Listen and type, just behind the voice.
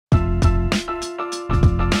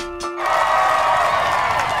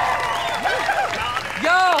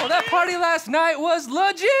last night was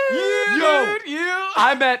legit. Yeah, dude, yeah.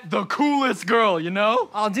 I met the coolest girl, you know?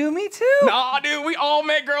 Oh, dude, me too. Nah, dude, we all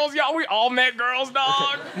met girls, y'all. We all met girls,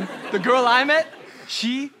 dog. Okay. The girl I met,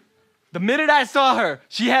 the minute I saw her,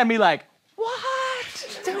 she had me like,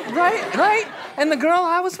 what? Dude, right? And the girl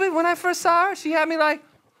I was with when I first saw her, she had me like,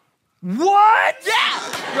 what? Yeah,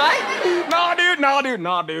 right?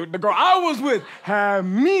 Nah, dude. The girl I was with had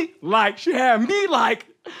me like,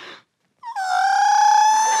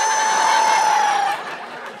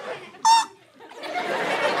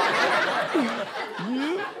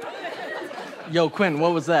 Yo, Quinn,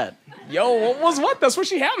 what was that? Yo, what was what? That's what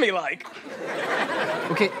she had me like.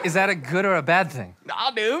 Okay, is that a good or a bad thing?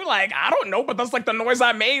 Nah, dude, like, I don't know, but that's like the noise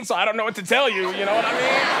I made, so I don't know what to tell you, you know what I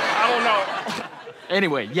mean? I don't know.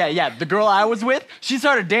 Anyway, yeah, the girl I was with, she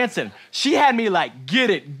started dancing. She had me like, get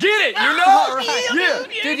it, you know? Right. Yeah.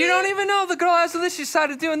 Dude, you don't even know the girl I was with, she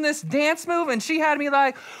started doing this dance move, and she had me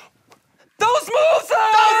like, those moves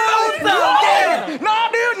are! Yeah.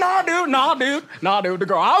 Nah, dude. The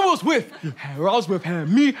girl I was with had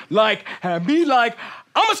me like,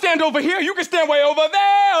 I'ma stand over here, you can stand way over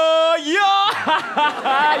there,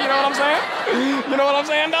 yeah. You know what I'm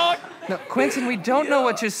saying, dog? No, Quentin, we don't know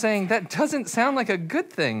what you're saying. That doesn't sound like a good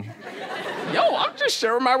thing. Yo, I'm just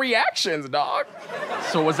sharing my reactions, dog.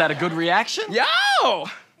 So was that a good reaction? Yo!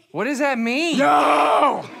 What does that mean?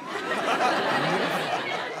 Yo!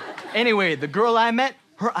 Anyway, the girl I met,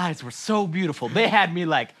 her eyes were so beautiful. They had me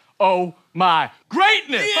like, oh my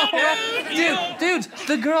greatness. Yeah, dude,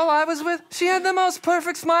 the girl I was with, she had the most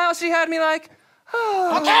perfect smile. She had me like,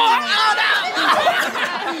 oh.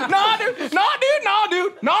 No, dude.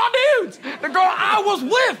 The girl I was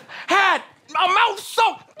with had a mouth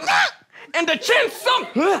so and the chin so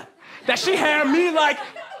that she had me like,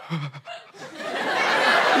 you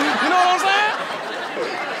know what I'm saying?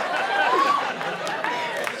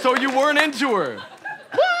 So you weren't into her? Nah, dude.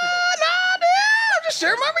 I'm just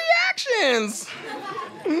sharing my reactions.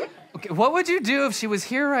 Okay, what would you do if she was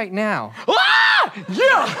here right now?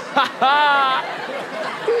 Yeah!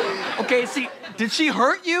 Okay, see, did she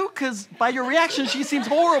hurt you? Because by your reaction, she seems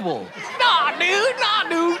horrible. Nah,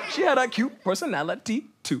 dude. She had a cute personality,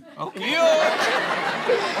 too. Okay.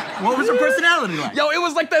 What was her personality like? Yo, it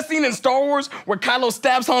was like that scene in Star Wars where Kylo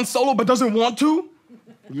stabs Han Solo but doesn't want to.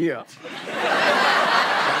 Yeah.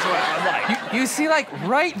 That's what I was like. You see, like,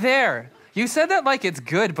 right there, you said that like it's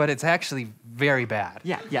good, but it's actually very bad.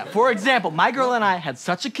 Yeah. For example, my girl and I had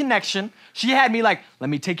such a connection. She had me like, let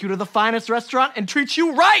me take you to the finest restaurant and treat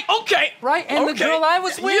you right. Okay. Right, and the girl I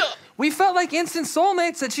was with, we felt like instant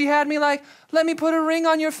soulmates that she had me like, let me put a ring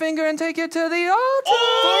on your finger and take you to the altar.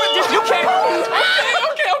 You can't.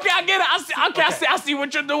 Okay, I get it. I see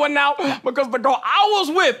what you're doing now. Because the girl I was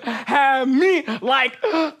with had me like,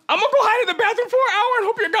 I'm gonna go hide in the bathroom for an hour and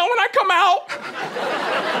hope you're gone when I come out.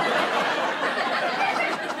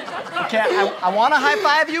 Okay, I want to high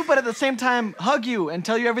five you, but at the same time, hug you and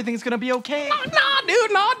tell you everything's gonna be okay. Nah,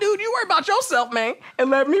 dude. You worry about yourself, man, and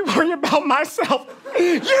let me worry about myself.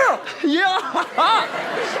 Yeah.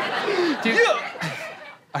 Dude,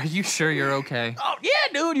 are you sure you're okay? Oh, yeah,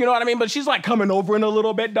 dude, you know what I mean? But she's like coming over in a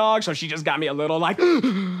little bit, dog, so she just got me a little like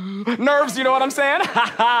nerves, you know what I'm saying?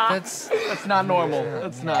 That's not normal.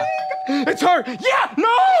 That's not. It's her. Yeah,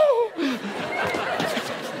 no!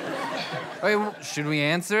 Wait, should we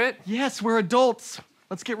answer it? Yes, we're adults.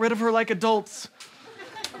 Let's get rid of her like adults.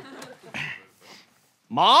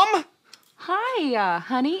 Mom? Hi,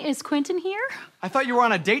 honey. Is Quentin here? I thought you were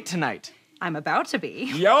on a date tonight. I'm about to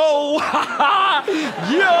be. Yo! Yeah!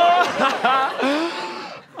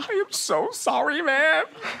 I am so sorry, man.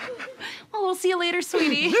 Well, we'll see you later,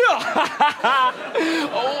 sweetie. Yeah!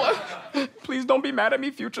 Oh, please don't be mad at me,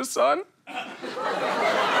 future son.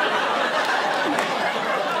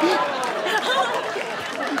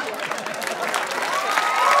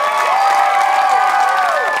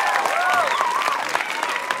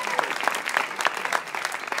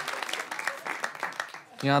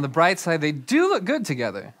 You know, on the bright side, they do look good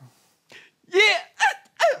together. Yeah!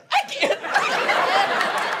 I can't.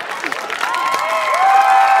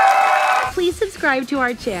 Please subscribe to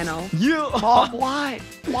our channel. Yeah! Mom, why?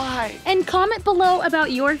 Why? And comment below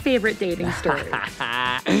about your favorite dating story.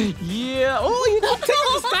 Yeah! Oh, you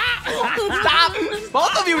stop! Stop!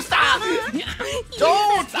 Both of you, stop!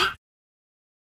 Don't stop!